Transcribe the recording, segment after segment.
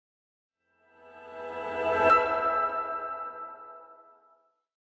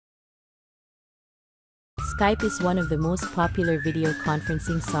Skype is one of the most popular video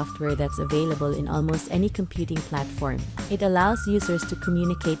conferencing software that's available in almost any computing platform. It allows users to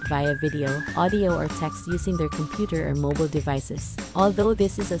communicate via video, audio or text using their computer or mobile devices. Although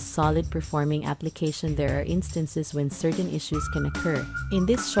this is a solid performing application, there are instances when certain issues can occur. In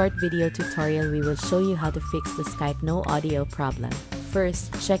this short video tutorial, we will show you how to fix the Skype no audio problem.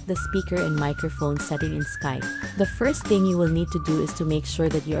 First, check the speaker and microphone setting in Skype. The first thing you will need to do is to make sure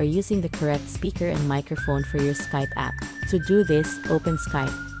that you are using the correct speaker and microphone for your Skype app. To do this, open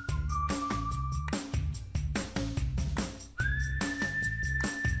Skype.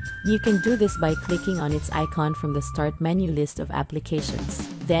 You can do this by clicking on its icon from the Start menu list of applications.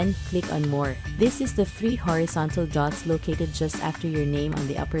 Then, click on More. This is the three horizontal dots located just after your name on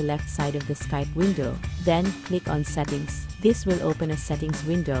the upper left side of the Skype window. Then, click on Settings. This will open a settings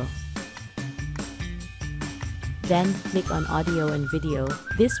window. Then, click on Audio and Video.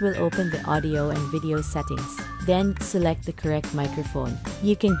 This will open the audio and video settings. Then, select the correct microphone.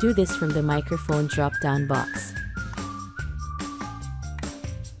 You can do this from the microphone drop-down box.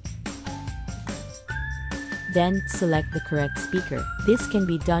 Then, select the correct speaker. This can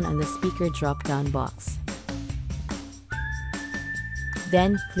be done on the speaker drop-down box.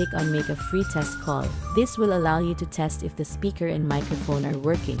 Then, click on Make a free test call. This will allow you to test if the speaker and microphone are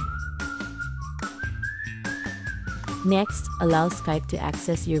working. Next, allow Skype to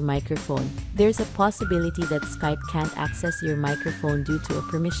access your microphone. There's a possibility that Skype can't access your microphone due to a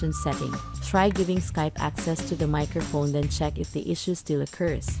permission setting. Try giving Skype access to the microphone, then check if the issue still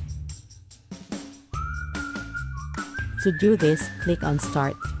occurs. To do this, click on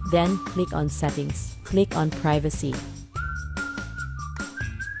Start. Then, click on Settings. Click on Privacy.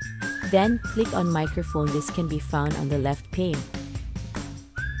 Then, click on Microphone. This can be found on the left pane.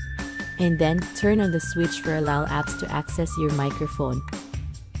 And then, turn on the switch for Allow apps to access your microphone.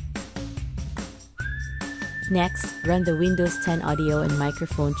 Next, run the Windows 10 Audio and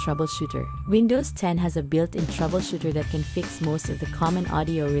Microphone Troubleshooter. Windows 10 has a built-in troubleshooter that can fix most of the common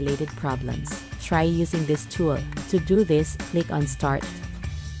audio-related problems. Try using this tool. To do this, click on Start.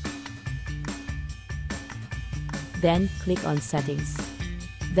 Then, click on Settings.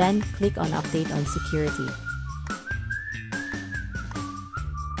 Then, click on Update on Security.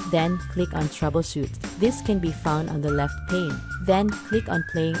 Then, click on Troubleshoot. This can be found on the left pane. Then, click on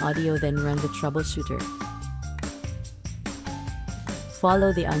Playing Audio, then run the troubleshooter.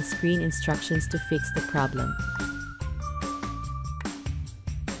 Follow the on-screen instructions to fix the problem.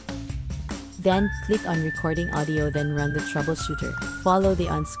 Then, click on Recording Audio, then run the troubleshooter. Follow the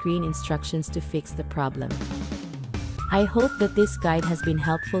on-screen instructions to fix the problem. I hope that this guide has been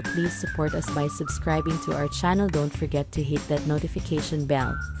helpful. Please support us by subscribing to our channel. Don't forget to hit that notification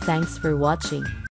bell. Thanks for watching.